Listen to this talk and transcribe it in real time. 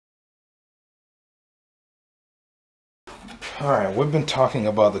Alright, we've been talking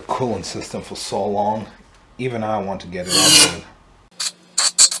about the coolant system for so long. Even I want to get it updated.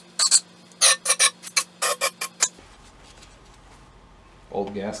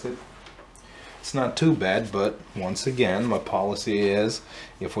 Old gasket. It's not too bad, but once again, my policy is,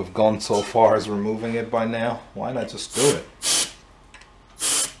 if we've gone so far as removing it by now, why not just do it?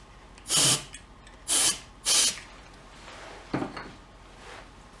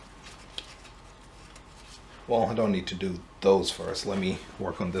 Well, I don't need to do those first. Let me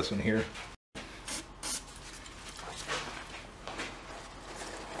work on this one here.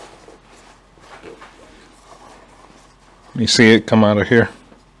 You see it come out of here?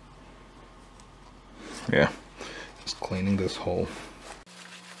 Yeah, just cleaning this hole.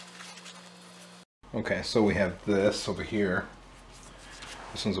 Okay, so we have this over here.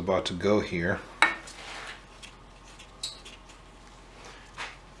 This one's about to go here.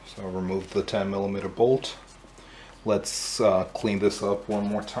 So I'll remove the 10mm bolt. Let's clean this up one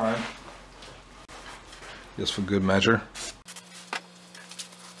more time, just for good measure.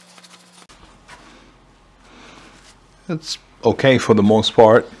 It's okay for the most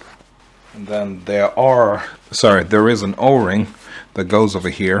part. And then there is an O-ring that goes over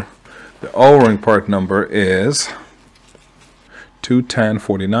here. The O-ring part number is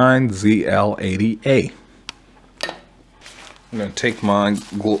 21049ZL80A. I'm going to take my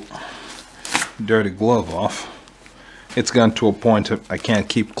dirty glove off. It's gotten to a point I can't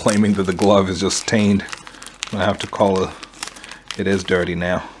keep claiming that the glove is just stained. I'm going to have to call it is dirty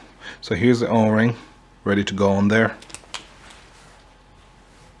now. So here's the O-ring ready to go on there.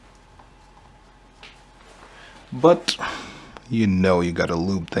 But you know you gotta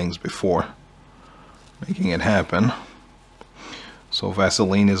lube things before making it happen. So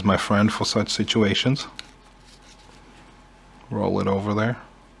Vaseline is my friend for such situations. Roll it over there.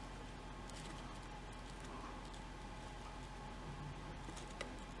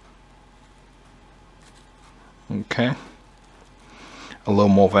 Okay. A little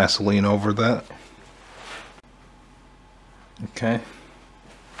more Vaseline over that. Okay.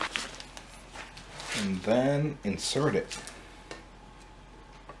 And then insert it.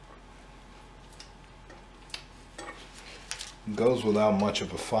 Goes without much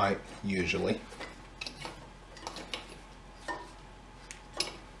of a fight usually.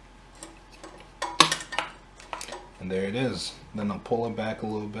 And there it is. Then I'll pull it back a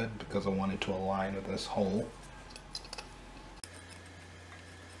little bit because I want it to align with this hole.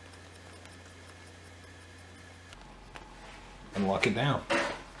 And lock it down.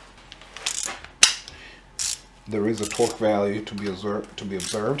 There is a torque value to be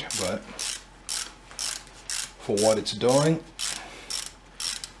observed, but for what it's doing,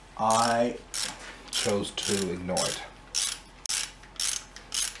 I chose to ignore it.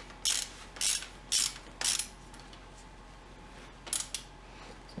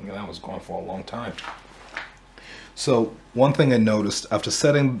 Thinking that was going for a long time. So one thing I noticed after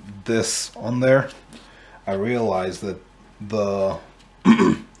setting this on there, I realized that the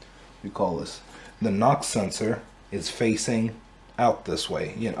the knock sensor is facing out this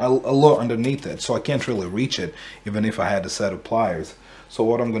way, you know, a little underneath it, so I can't really reach it even if I had a set of pliers. So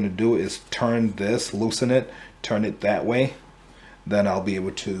what I'm going to do is turn this, loosen it, turn it that way, then I'll be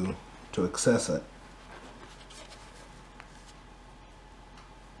able to access it.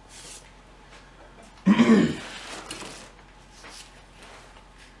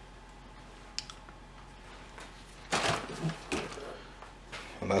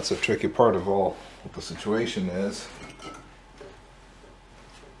 And that's a tricky part of all what the situation is.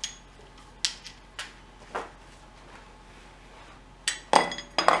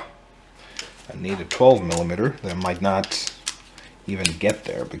 I need a 12mm that might not even get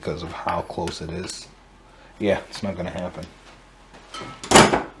there because of how close it is. Yeah, it's not going to happen.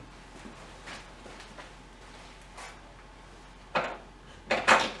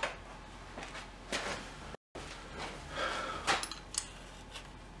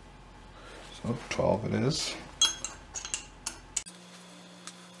 So 12 it is.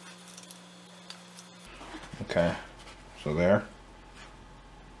 Okay, so there.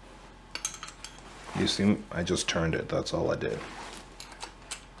 You see, I just turned it, that's all I did.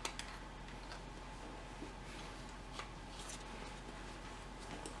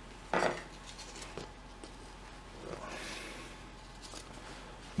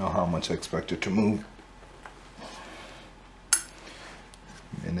 Know how much I expect it to move.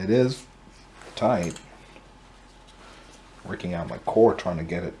 And it is tight. Working out my core trying to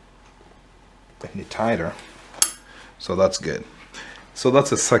get it any tighter. So that's good. So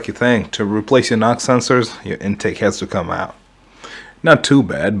that's a sucky thing. To replace your knock sensors, your intake has to come out. Not too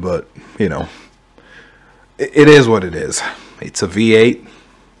bad, but you know, it is what it is. It's a V8.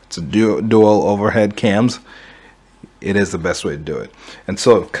 It's a dual overhead cams. It is the best way to do it. And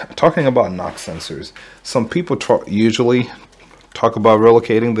so, talking about knock sensors, some people usually talk about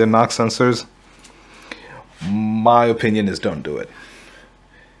relocating their knock sensors. My opinion is don't do it.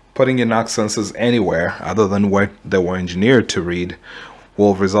 Putting your knock sensors anywhere other than where they were engineered to read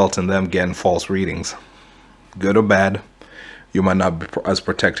will result in them getting false readings. Good or bad, you might not be as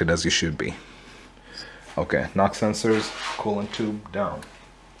protected as you should be. Okay, knock sensors, coolant tube down.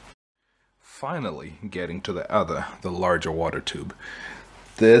 Finally, getting to the larger water tube.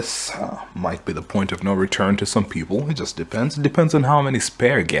 This might be the point of no return to some people. It just depends. It depends on how many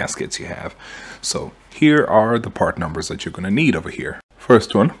spare gaskets you have. So here are the part numbers that you're going to need over here.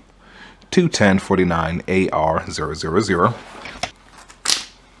 First one, 21049AR000.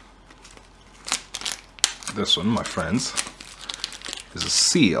 This one, my friends, is a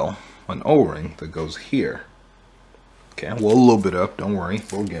seal, an O-ring that goes here. Okay, we'll loop it up. Don't worry,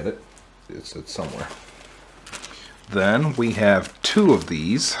 we'll get it. It's somewhere. Then we have two of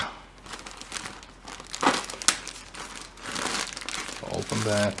these. Open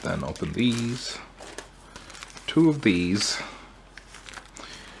that, then open these. Two of these.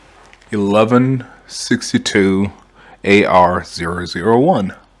 1162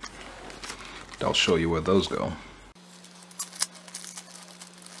 AR001. I'll show you where those go.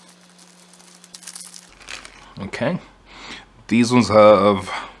 Okay. These ones have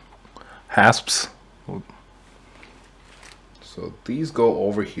hasps. So these go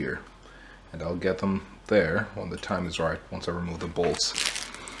over here, and I'll get them there when the time is right, once I remove the bolts.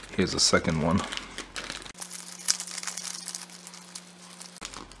 Here's the second one.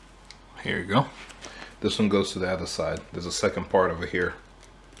 Here you go. This one goes to the other side. There's a second part over here.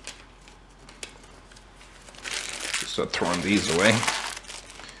 Just start throwing these away.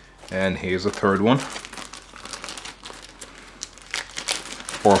 And here's a third one.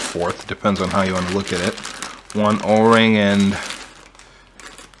 Or a fourth, depends on how you want to look at it. One O-ring and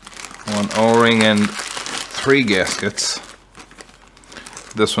 3 gaskets.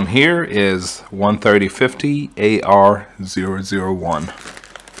 This one here is 13050 AR001.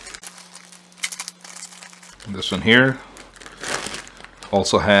 This one here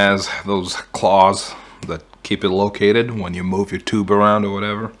also has those claws that keep it located when you move your tube around or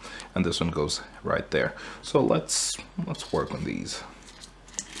whatever, and this one goes right there. So let's work on these.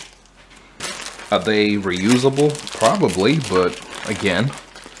 Are they reusable? Probably, but again,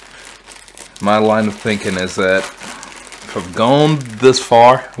 my line of thinking is that if I've gone this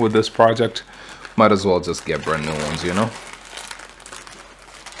far with this project, might as well just get brand new ones, you know?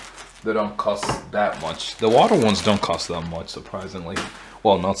 They don't cost that much. The water ones don't cost that much, surprisingly.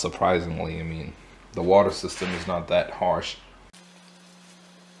 Well, not surprisingly, I mean, the water system is not that harsh.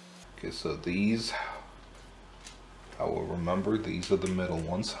 Okay, so these, I will remember, these are the middle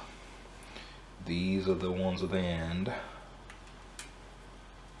ones. These are the ones at the end.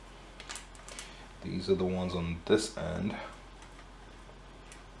 These are the ones on this end.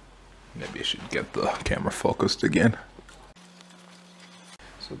 Maybe I should get the camera focused again.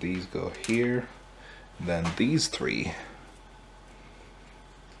 So these go here. Then these three.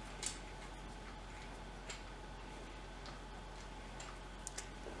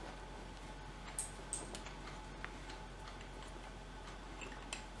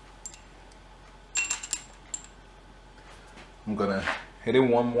 I'm gonna hit it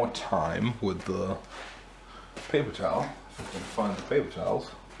one more time with the paper towel, if I can find the paper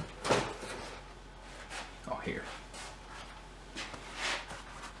towels. Oh, here.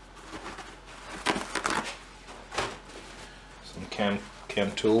 Some cam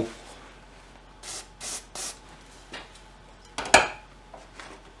tool.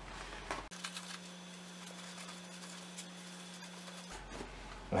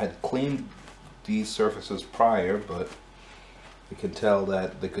 I had cleaned these surfaces prior, but you can tell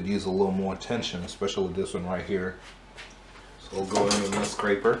that they could use a little more attention, especially this one right here. So I'll go in with my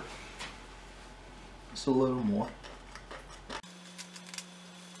scraper. Just a little more.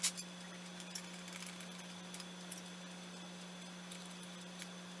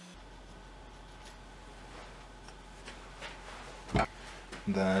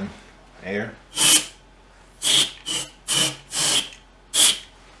 Then air.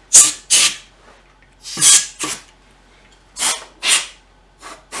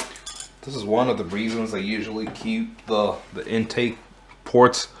 This is one of the reasons I usually keep the intake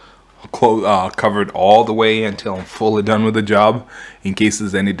ports covered all the way until I'm fully done with the job, in case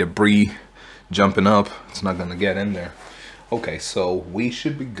there's any debris jumping up. It's not gonna get in there. Okay, so we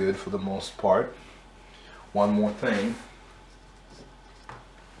should be good for the most part. One more thing.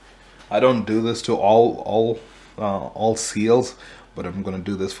 I don't do this to all seals, but I'm gonna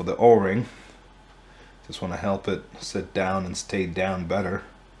do this for the O-ring. Just want to help it sit down and stay down better.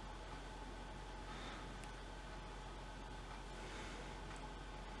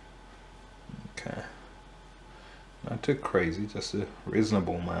 Okay, not too crazy, just a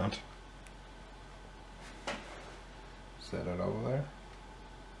reasonable amount. Set it over there.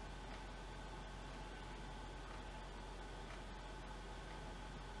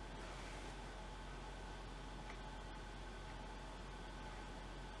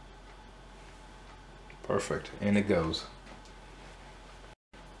 Perfect, and it goes.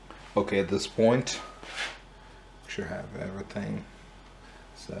 Okay, at this point, should have everything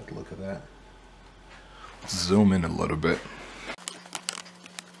set. Look at that. Zoom in a little bit.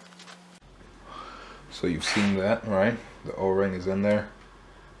 So you've seen that, right? The O-ring is in there.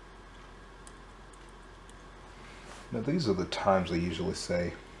 Now these are the times I usually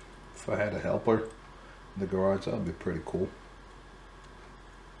say, if I had a helper in the garage, that would be pretty cool.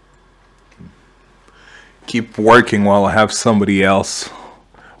 Keep working while I have somebody else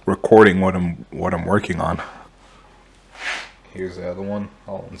recording what I'm working on. Here's the other one.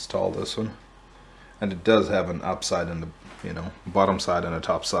 I'll install this one, and it does have an upside and the bottom side and a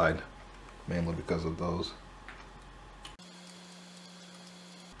top side, mainly because of those.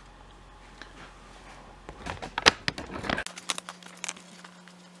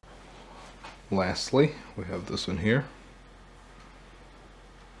 Lastly, we have this one here.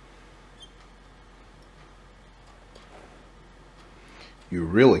 You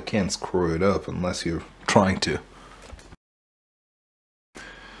really can't screw it up unless you're trying to.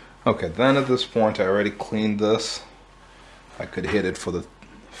 Okay, then at this point I already cleaned this. I could hit it for the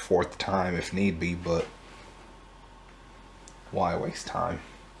 4th time if need be, but why waste time?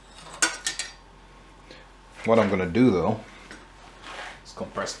 What I'm gonna do though is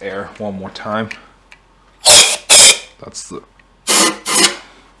compress air one more time. That's the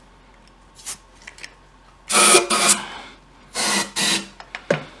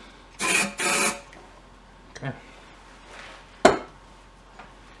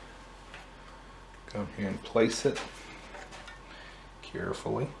come here and place it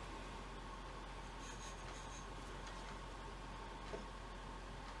carefully.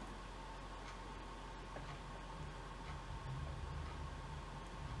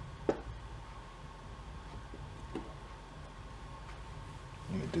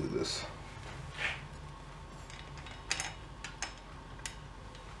 Let me do this.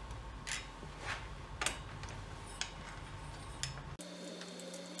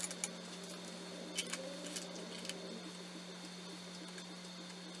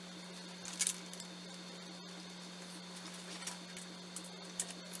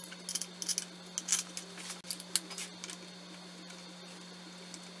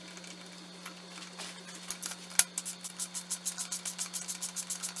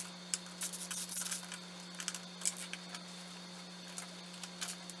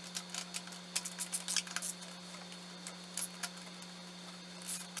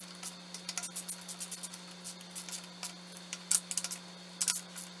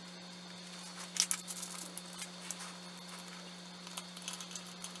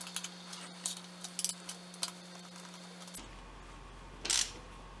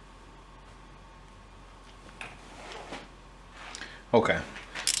 Okay,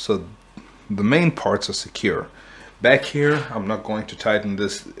 so the main parts are secure. Back here, I'm not going to tighten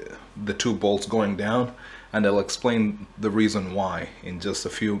the 2 bolts going down, and I'll explain the reason why in just a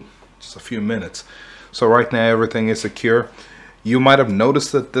few minutes. So right now everything is secure. You might have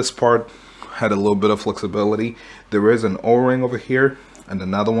noticed that this part had a little bit of flexibility. There is an O-ring over here and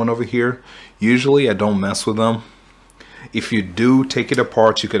another one over here. Usually I don't mess with them. If you do take it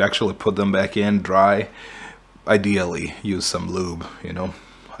apart, you could actually put them back in dry. Ideally use some lube,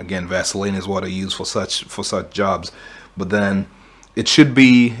 again, Vaseline is what I use for such jobs, but then it should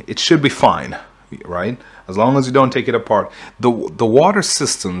be fine, right? As long as you don't take it apart. The water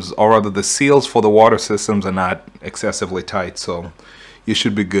systems, or rather the seals for the water systems, are not excessively tight, so you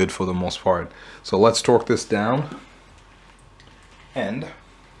should be good for the most part. So let's torque this down, and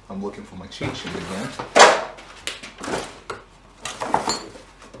I'm looking for my cheat sheet again.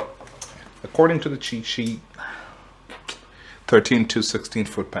 According to the cheat sheet, 13 to 16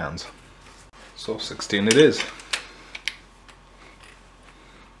 foot-pounds. So 16 it is.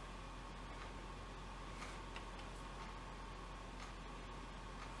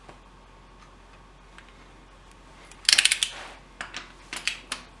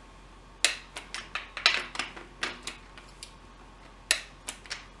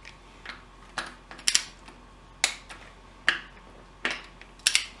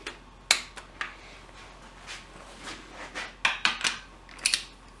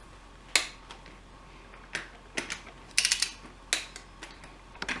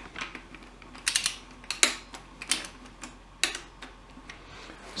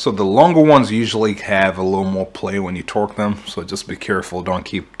 So the longer ones usually have a little more play when you torque them, so just be careful, don't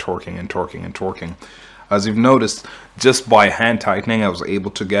keep torquing and torquing and torquing. As you've noticed, just by hand tightening I was able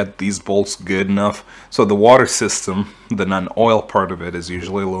to get these bolts good enough. So the water system, the non-oil part of it, is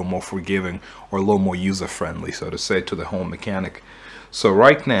usually a little more forgiving or a little more user-friendly, so to say, to the home mechanic. So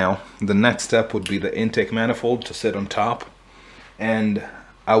right now, the next step would be the intake manifold to sit on top, and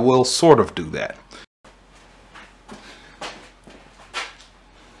I will sort of do that.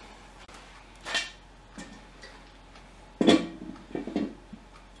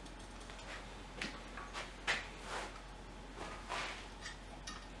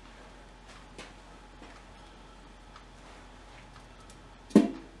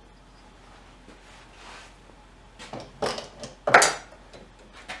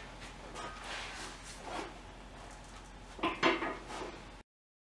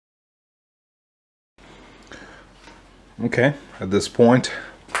 Okay, at this point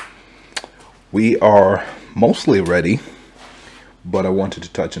we are mostly ready, but I wanted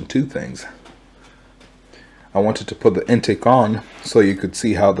to touch on two things. I wanted to put the intake on so you could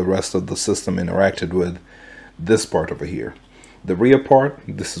see how the rest of the system interacted with this part over here. The rear part,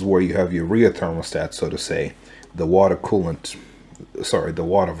 this is where you have your rear thermostat, so to say, the water coolant, sorry, the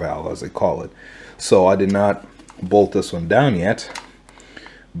water valve as they call it. So I did not bolt this one down yet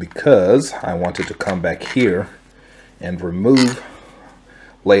because I wanted to come back here and remove,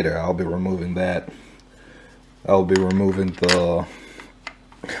 later I'll be removing that. I'll be removing the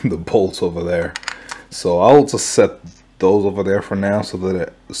bolts over there. So I'll just set those over there for now so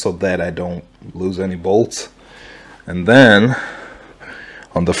that I don't lose any bolts. And then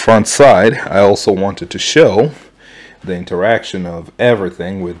on the front side, I also wanted to show the interaction of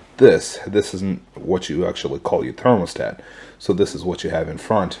everything with this. This isn't what you actually call your thermostat. So this is what you have in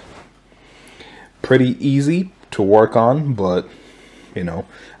front. Pretty easy to work on, but you know,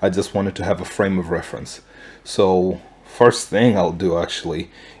 I just wanted to have a frame of reference. So first thing I'll do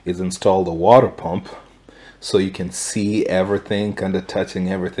actually is install the water pump so you can see everything kind of touching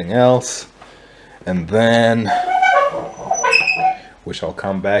everything else, and then which I'll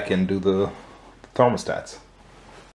come back and do the thermostats.